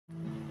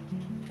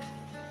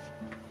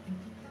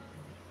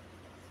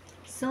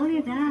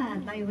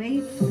Soledad by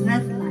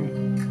Westlife.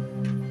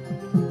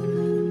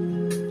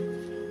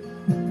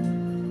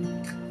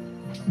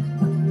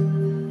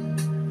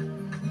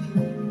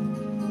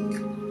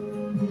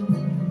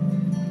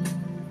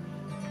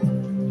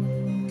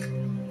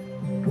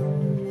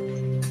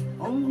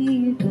 Only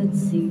you could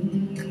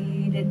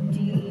see the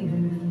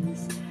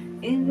tears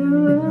in the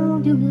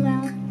world you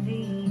left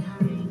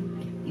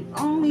behind. If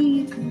only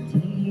you could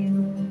heal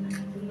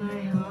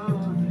my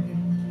heart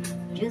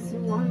just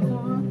one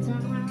more time.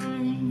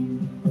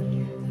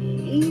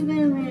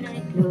 Even when I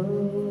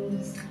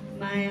close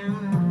my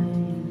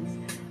eyes,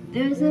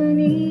 there's an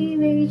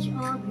image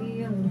of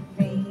your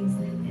face,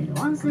 and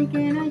once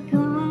again I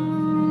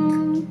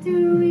come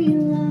to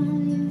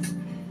realize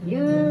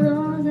you're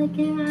lost, I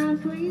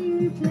can't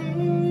replace.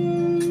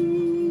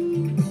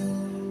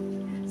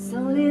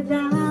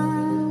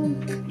 Soledad,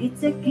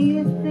 it's a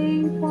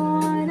giving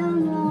for the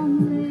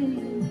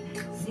lonely.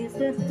 Since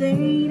the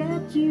day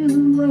that you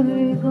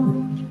were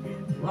gone,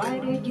 why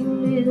did you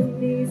leave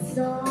me,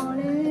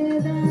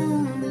 Soledad?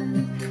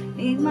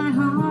 In my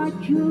heart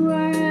you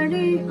were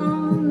the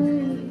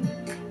only,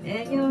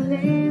 and your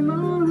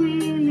memory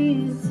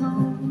lives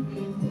on.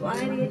 Why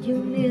did you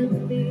leave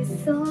me,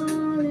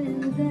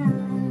 Soledad?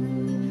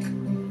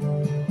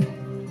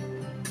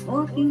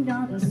 Walking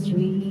down the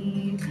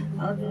street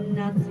of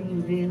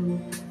Nothingville,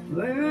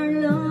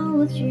 where love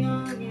was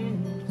young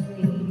and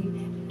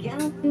free.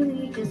 Can't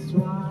believe just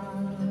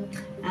what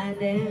an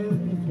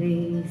empty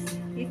place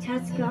it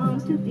has come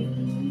to be.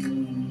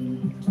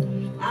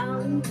 I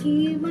will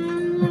give my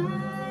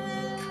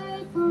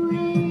life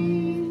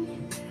away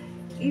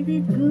if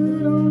it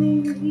could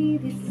only be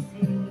the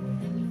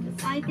same.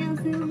 'Cause I can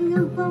feel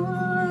the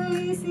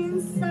voice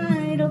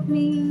inside of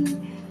me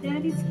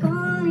that is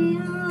calling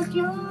out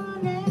your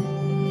name.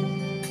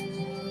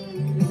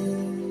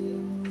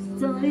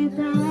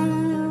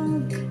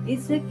 Soledad,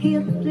 it's a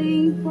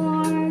killing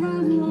for the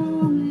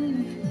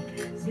moment.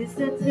 Since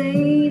the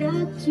day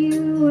that you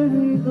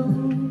were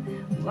gone,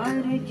 why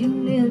did you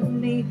leave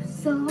me,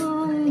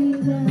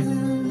 Soledad?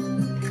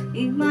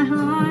 In my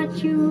heart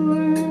you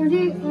were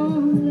the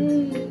only,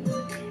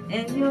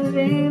 and your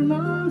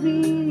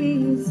memory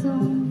is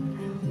on.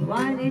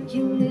 Why did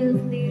you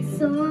leave me,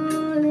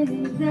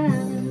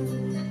 Soledad?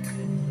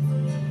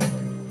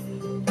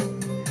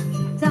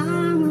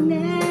 Time will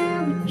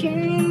never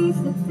change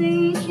the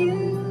things you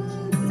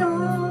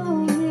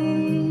told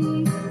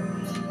me,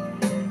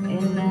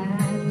 and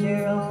after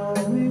all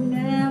we're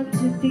meant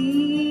to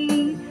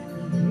be,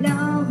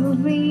 love will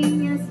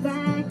bring us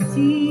back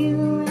to you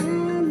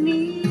and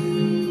me.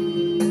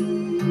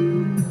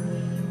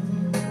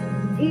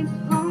 If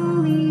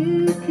only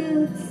you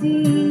could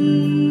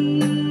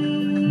see.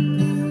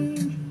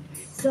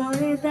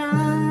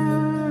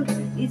 Soledad,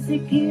 it's a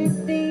good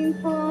thing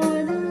for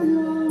the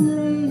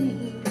lonely.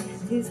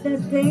 Since the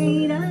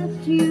day that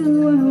you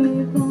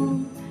were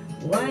gone,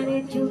 why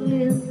did you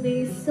leave me,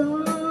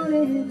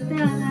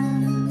 Soledad?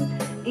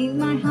 In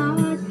my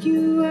heart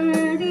you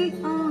were the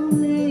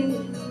only,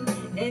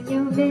 and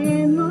your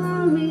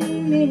memory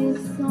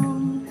lives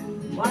on.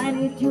 Why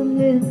did you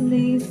leave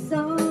me,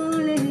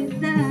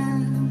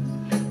 Soledad?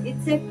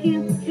 It's a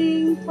good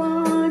thing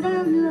for the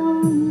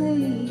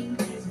lonely.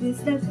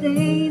 Since the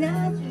day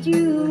that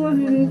you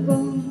were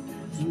gone,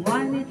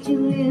 why did you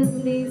leave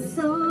me,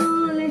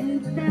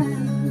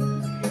 Soledad?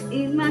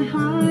 In my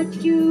heart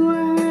you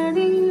were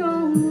the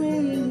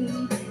only,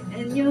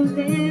 and your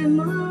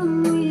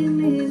memory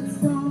lives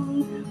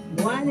on.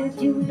 Why did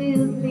you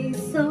leave me,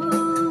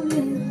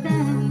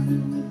 Soledad?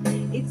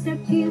 It's a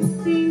good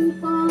thing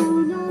for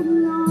the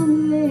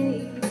lonely.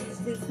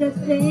 Since the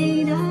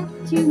day